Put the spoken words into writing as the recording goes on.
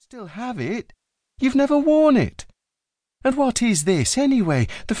still have it? You've never worn it. And what is this, anyway?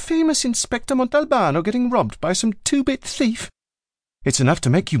 The famous Inspector Montalbano getting robbed by some two-bit thief? It's enough to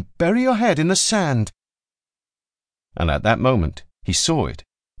make you bury your head in the sand." And at that moment he saw it,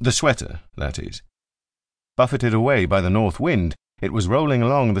 the sweater, that is. Buffeted away by the north wind, it was rolling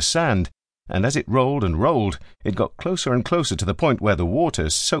along the sand, and as it rolled and rolled, it got closer and closer to the point where the water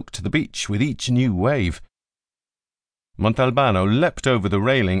soaked the beach with each new wave. Montalbano leapt over the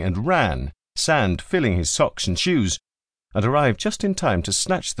railing and ran, sand filling his socks and shoes, and arrived just in time to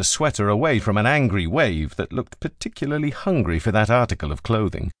snatch the sweater away from an angry wave that looked particularly hungry for that article of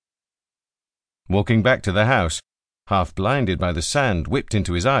clothing. Walking back to the house, half blinded by the sand whipped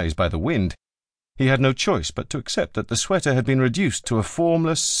into his eyes by the wind, he had no choice but to accept that the sweater had been reduced to a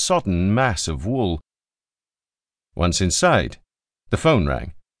formless, sodden mass of wool. Once inside, the phone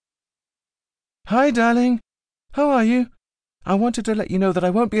rang. "Hi, darling. How are you? I wanted to let you know that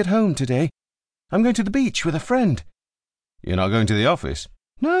I won't be at home today. I'm going to the beach with a friend." "You're not going to the office?"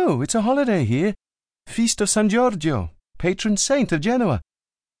 "No, it's a holiday here. Feast of San Giorgio, patron saint of Genoa."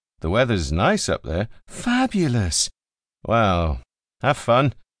 "The weather's nice up there." "Fabulous." "Well, have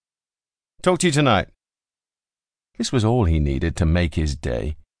fun. Talk to you tonight." This was all he needed to make his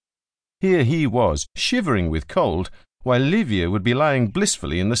day. Here he was, shivering with cold, while Livia would be lying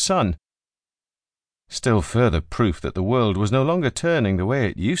blissfully in the sun. Still further proof that the world was no longer turning the way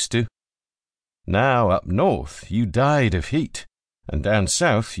it used to. Now, up north, you died of heat, and down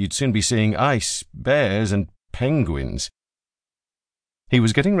south you'd soon be seeing ice, bears, and penguins. He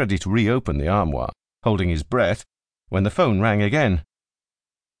was getting ready to reopen the armoire, holding his breath, when the phone rang again.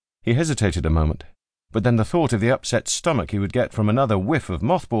 He hesitated a moment, but then the thought of the upset stomach he would get from another whiff of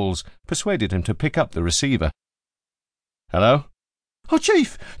mothballs persuaded him to pick up the receiver. "Hello?" "Oh,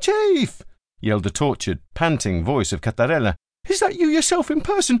 Chief! Chief!" yelled the tortured, panting voice of Cattarella. "Is that you yourself in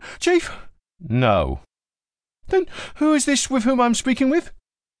person, Chief?" "No." "Then who is this with whom I'm speaking with?"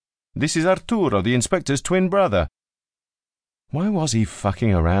 "This is Arturo, the inspector's twin brother." Why was he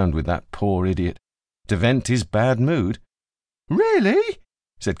fucking around with that poor idiot? To vent his bad mood? "Really?"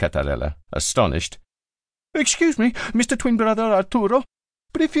 said Cattarella, astonished. "Excuse me, Mr. Twin Brother Arturo,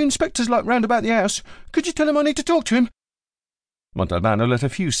 but if your inspector's like round about the house, could you tell him I need to talk to him?" Montalbano let a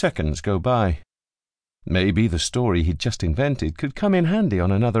few seconds go by. Maybe the story he'd just invented could come in handy on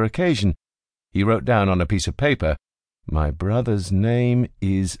another occasion. He wrote down on a piece of paper, "My brother's name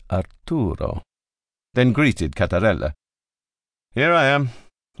is Arturo," then greeted Cattarella. "Here I am.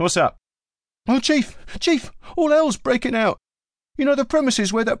 What's up?" "Oh, Chief! All hell's breaking out. You know the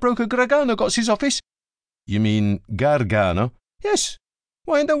premises where that broker Gargano got his office?" "You mean Gargano?" "Yes.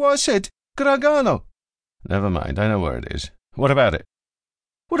 Why, ain't that what I said? Gargano." "Never mind, I know where it is. What about it?"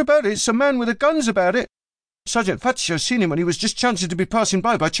 "What about it? It's a man with the guns about it. Sergeant Faccio seen him when he was just chancing to be passing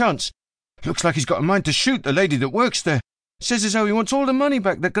by chance. Looks like he's got a mind to shoot the lady that works there. Says as how he wants all the money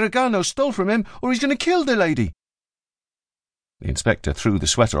back that Gargano stole from him, or he's going to kill the lady." The inspector threw the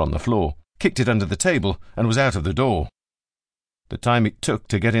sweater on the floor, kicked it under the table, and was out of the door. The time it took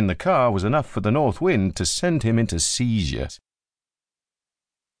to get in the car was enough for the north wind to send him into seizure.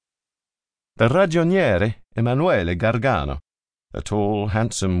 The ragioniere Emanuele Gargano, a tall,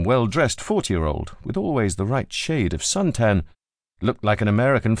 handsome, well-dressed 40-year-old with always the right shade of suntan, looked like an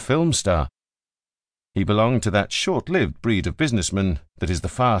American film star. He belonged to that short-lived breed of businessmen that is the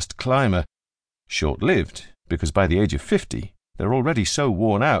fast climber. Short-lived, because by the age of 50 they're already so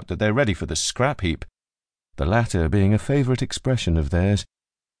worn out that they're ready for the scrap heap, the latter being a favourite expression of theirs.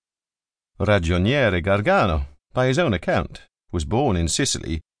 Ragioniere Gargano, by his own account, was born in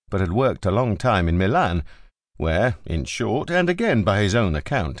Sicily, but had worked a long time in Milan, where, in short, and again by his own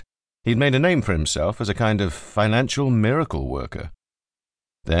account, he'd made a name for himself as a kind of financial miracle worker.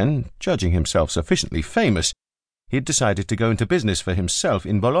 Then, judging himself sufficiently famous, he'd decided to go into business for himself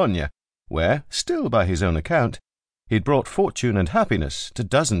in Bologna, where, still by his own account, he'd brought fortune and happiness to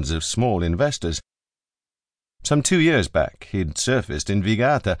dozens of small investors. Some 2 years back, he'd surfaced in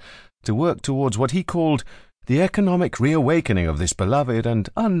Vigata to work towards what he called the economic reawakening of this beloved and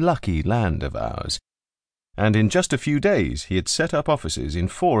unlucky land of ours. And in just a few days he had set up offices in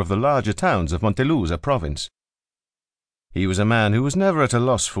 4 of the larger towns of Montelusa province. He was a man who was never at a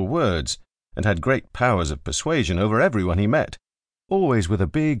loss for words, and had great powers of persuasion over everyone he met, always with a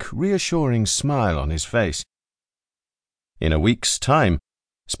big, reassuring smile on his face. In a week's time,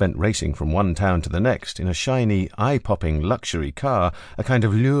 spent racing from one town to the next in a shiny, eye-popping luxury car, a kind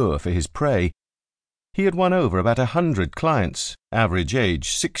of lure for his prey, he had won over about 100 clients, average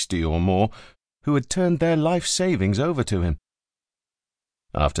age 60 or more, who had turned their life savings over to him.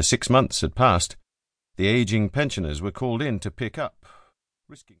 After 6 months had passed, the aging pensioners were called in to pick up, risking